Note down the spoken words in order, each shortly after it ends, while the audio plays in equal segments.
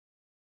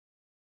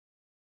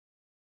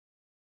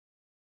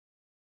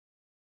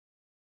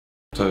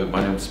So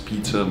my name is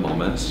Peter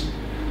Mammes.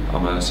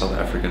 I'm a South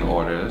African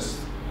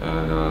artist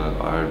and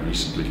I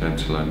recently came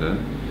to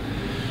London,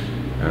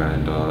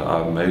 and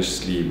I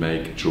mostly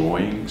make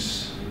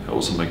drawings. I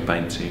also make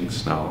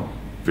paintings now,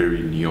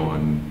 very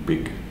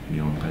big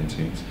neon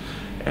paintings,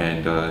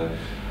 and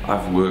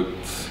I've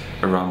worked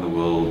around the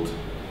world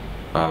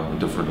in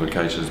different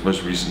locations,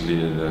 most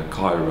recently in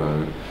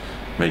Cairo,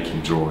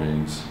 making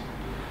drawings.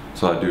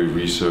 So I do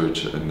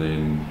research and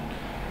then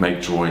make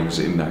drawings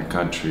in that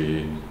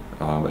country.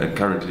 And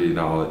currently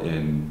now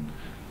in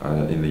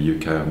the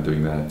UK I'm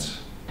doing that.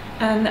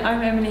 And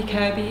I'm Emily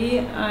Kirby.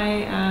 I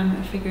am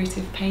a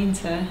figurative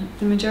painter.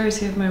 The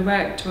majority of my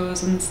work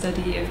draws on the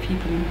study of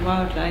people and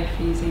wildlife,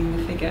 using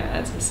the figure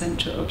as a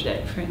central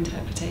object for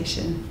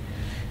interpretation.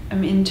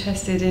 I'm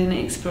interested in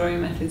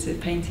exploring methods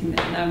of painting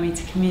that allow me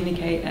to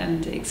communicate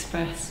and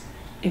express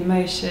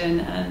emotion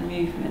and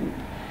movement.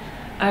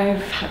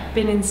 I've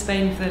been in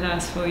Spain for the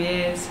last 4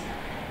 years.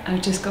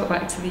 I've just got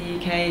back to the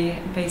UK,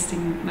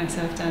 basing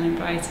myself down in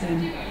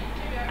Brighton.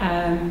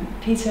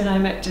 Peter and I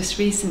met just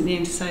recently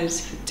and decided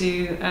to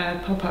do a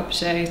pop-up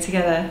show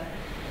together.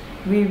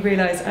 We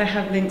realised I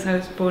have links. I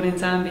was born in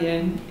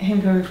Zambia, and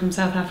him coming from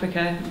South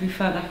Africa, we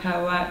felt like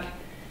our work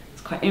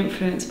was quite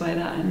influenced by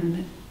that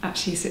and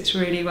actually sits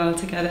really well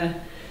together.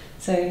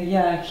 So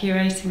yeah,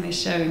 curating this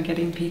show and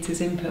getting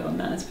Peter's input on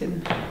that has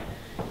been a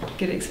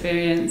good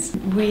experience.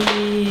 We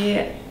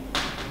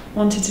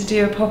wanted to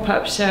do a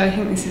pop-up show. I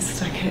think this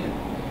is like a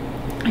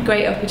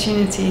great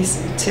opportunity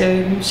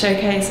to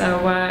showcase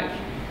our work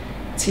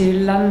to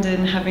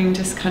London, having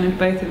just kind of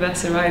both of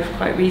us arrived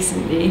quite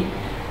recently.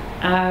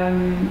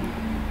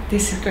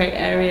 This is a great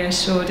area,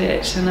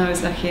 Shoreditch, and I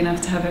was lucky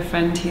enough to have a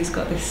friend who's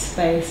got this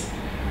space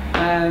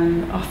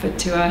offered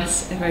to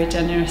us very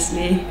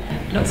generously.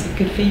 Lots of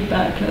good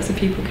feedback, lots of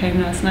people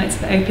came last night to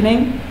the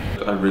opening.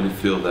 I really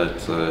feel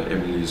that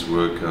Emily's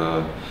work,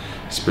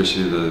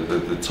 especially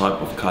the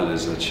type of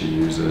colours that she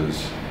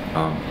uses,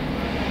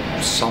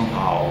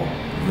 somehow,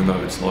 even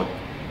though it's not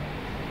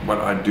what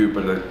I do,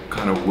 but they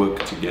kind of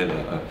work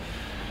together,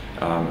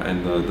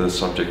 and the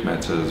subject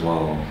matter as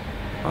well.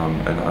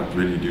 And I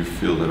really do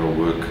feel that our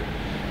work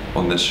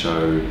on this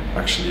show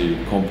actually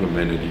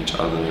complemented each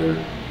other,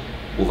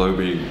 although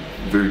being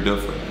very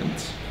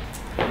different.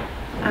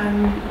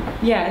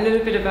 Yeah, a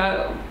little bit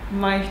about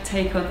my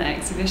take on the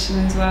exhibition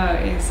as well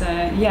is,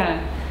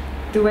 yeah,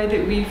 the way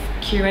that we've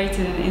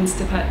curated and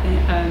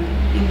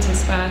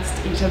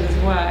interspersed each other's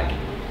work.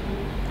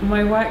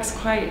 My work's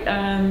quite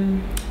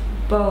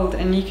bold,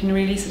 and you can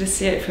really sort of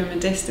see it from a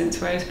distance,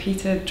 whereas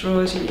Peter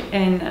draws you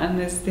in, and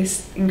there's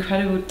this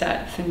incredible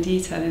depth and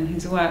detail in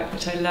his work,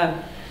 which I love.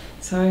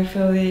 So I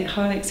feel the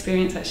whole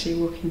experience actually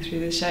walking through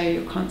the show,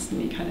 you're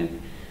constantly kind of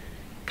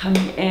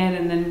coming in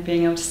and then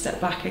being able to step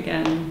back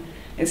again.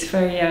 It's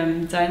very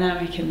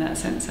dynamic in that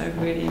sense.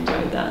 I've really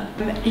enjoyed that.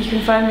 You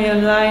can find me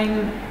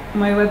online.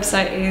 My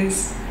website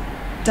is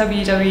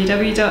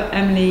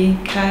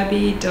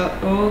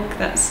www.emilykirby.org,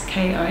 that's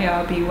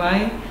Kirby,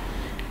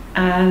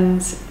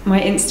 and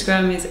my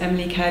Instagram is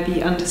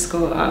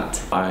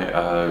emilykirby_art.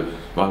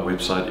 My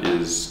website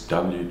is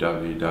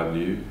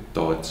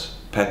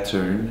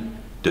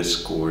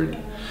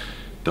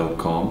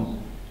www.patterndiscord.com,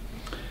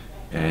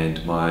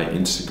 and my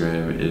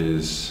Instagram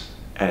is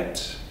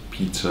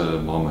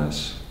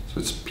 @PeterMammes, so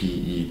it's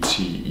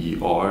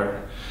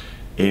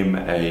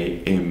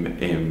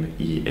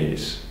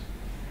PeterMammes.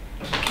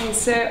 Okay,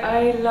 so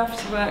I love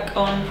to work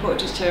on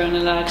portraiture on a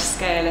large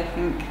scale. I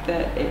think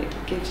that it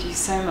gives you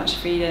so much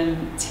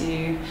freedom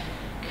to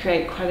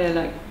create quite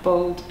a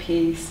bold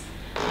piece.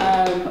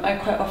 I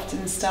quite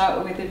often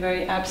start with a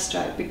very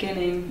abstract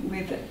beginning,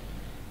 with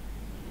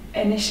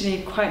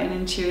initially quite an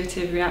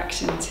intuitive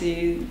reaction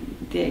to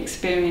the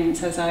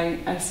experience as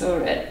I saw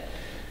it.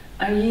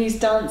 I use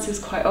dancers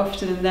quite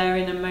often, and they're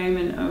in a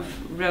moment of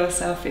real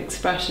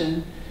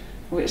self-expression,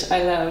 which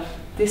I love.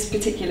 This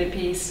particular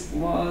piece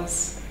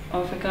was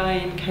of a guy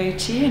in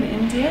Kochi in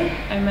India.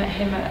 I met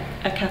him at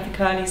a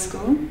Kathakali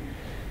school.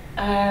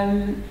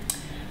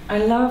 I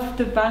love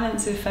the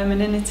balance of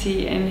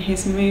femininity in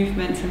his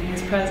movements and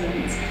his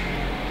presence.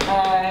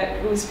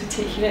 It was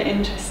particularly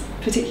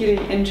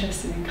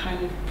interested in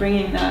kind of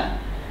bringing that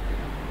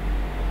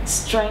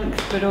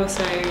strength, but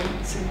also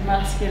sort of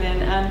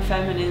masculine and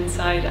feminine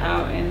side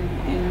out in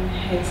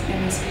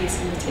this piece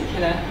in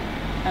particular.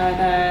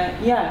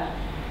 And yeah,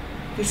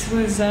 this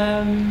was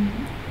a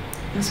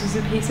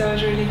piece I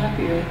was really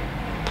happy with.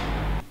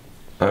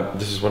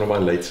 This is one of my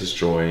latest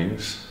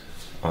drawings.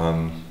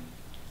 Over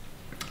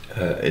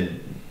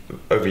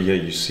here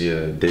you see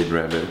a dead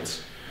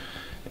rabbit,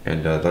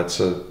 and that's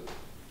a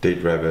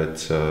dead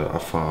rabbit I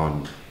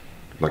found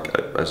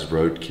as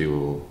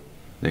roadkill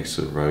next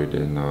to the road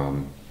in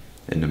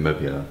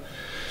Namibia.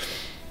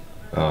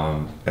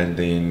 And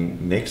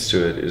then next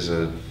to it is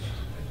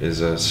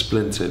a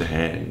splintered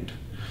hand,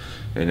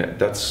 and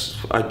that's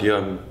the idea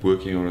I'm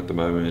working on at the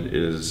moment,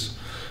 is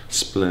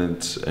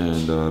splints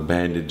and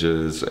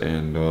bandages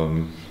and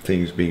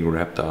things being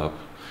wrapped up.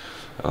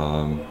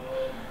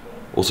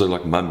 Also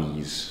like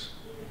mummies,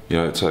 you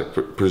know, it's like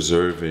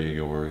preserving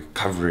or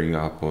covering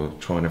up or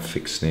trying to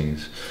fix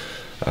things.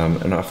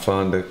 And I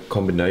found the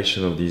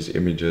combination of these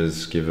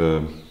images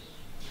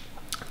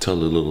tell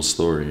a little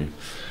story.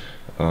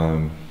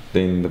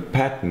 Then the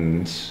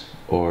patterns,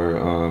 or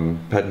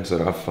patterns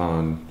that I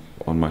found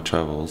on my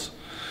travels,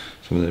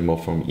 some of them are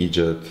from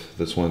Egypt,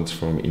 this one's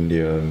from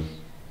India.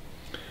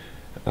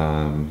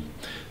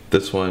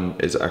 This one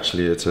is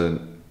actually, it's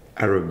an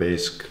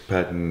arabesque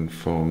pattern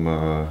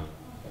from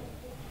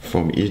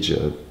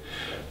Egypt,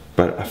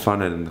 but I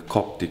found it in the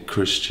Coptic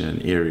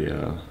Christian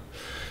area.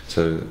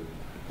 So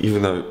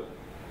even though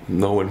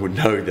no one would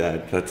know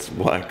that, that's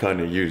why I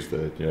kind of used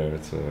it. Yeah,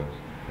 it's an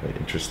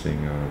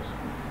interesting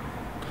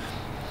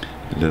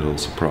little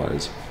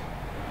surprise.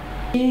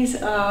 These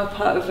are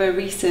part of a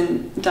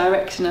recent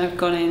direction I've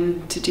gone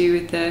in to do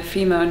with the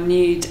female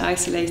nude,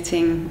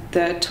 isolating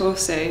the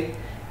torso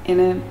in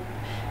a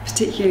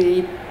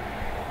particularly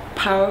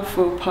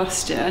powerful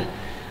posture.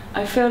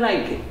 I feel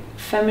like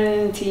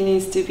femininity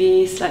needs to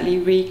be slightly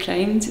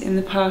reclaimed. In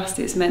the past,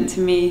 it's meant to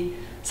me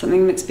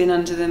something that's been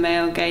under the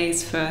male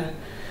gaze for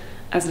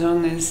as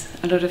long as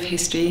a lot of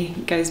history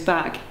goes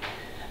back.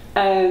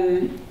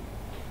 To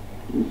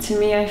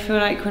me, I feel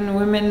like when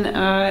women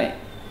are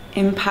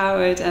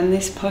empowered, and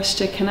this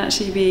posture can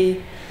actually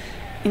be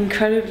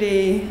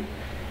incredibly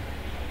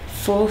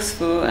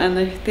forceful, and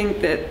I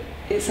think that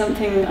it's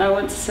something I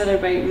want to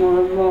celebrate more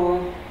and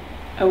more,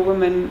 a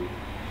woman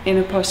in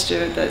a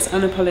posture that's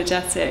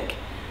unapologetic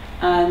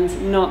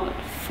and not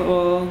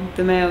for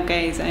the male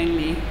gaze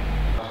only.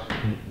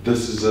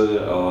 This is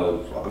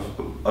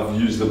I've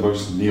used the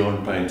most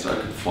neon paints I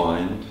could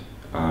find.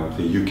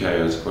 The UK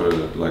has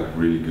got like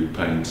really good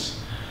paints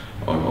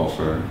on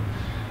offer.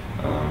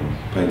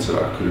 Paints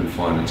that I couldn't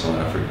find in South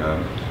Africa,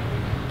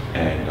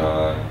 and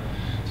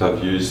so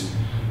I've used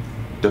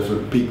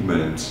different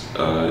pigments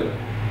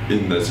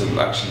in this, and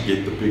actually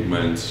get the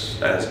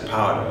pigments as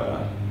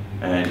powder,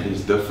 and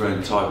there's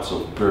different types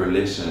of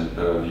pearlescent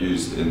that I've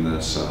used in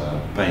this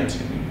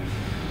painting.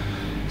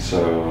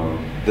 So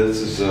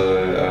this is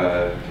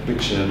a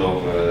depiction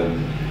of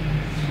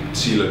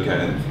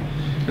coelacanth.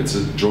 It's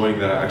a drawing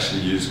that I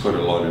actually use quite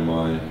a lot in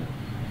my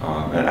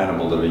an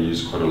animal that I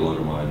use quite a lot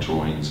in my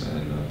drawings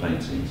and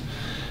paintings.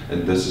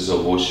 And this is a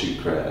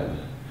horseshoe crab.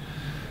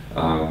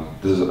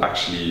 This is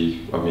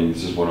actually, I mean,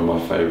 this is one of my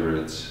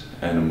favorite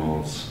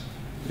animals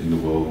in the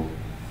world.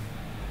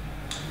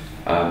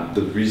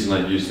 The reason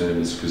I use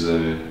them is because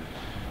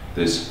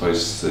they're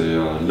supposed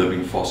to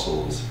living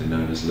fossils. They're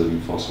known as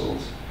living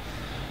fossils.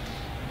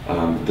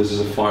 This is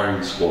a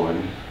firing squad,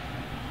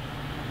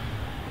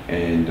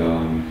 and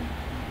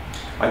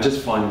I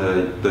just find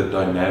the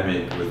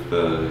dynamic with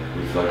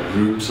like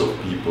groups of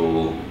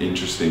people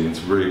interesting.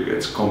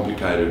 It's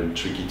complicated and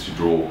tricky to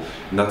draw,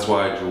 and that's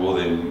why I draw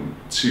them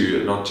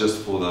too. Not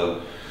just for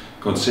the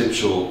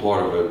conceptual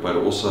part of it, but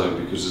also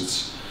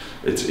because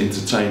it's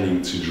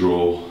entertaining to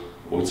draw.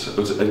 Or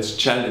it's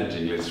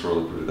challenging. Let's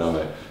rather put it that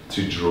way,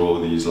 to draw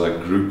these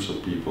like groups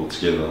of people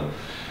together.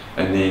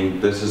 And then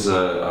this is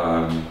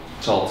a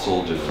child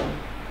soldier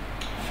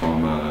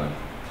from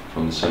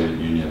the Soviet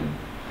Union,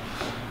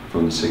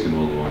 from the Second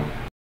World War.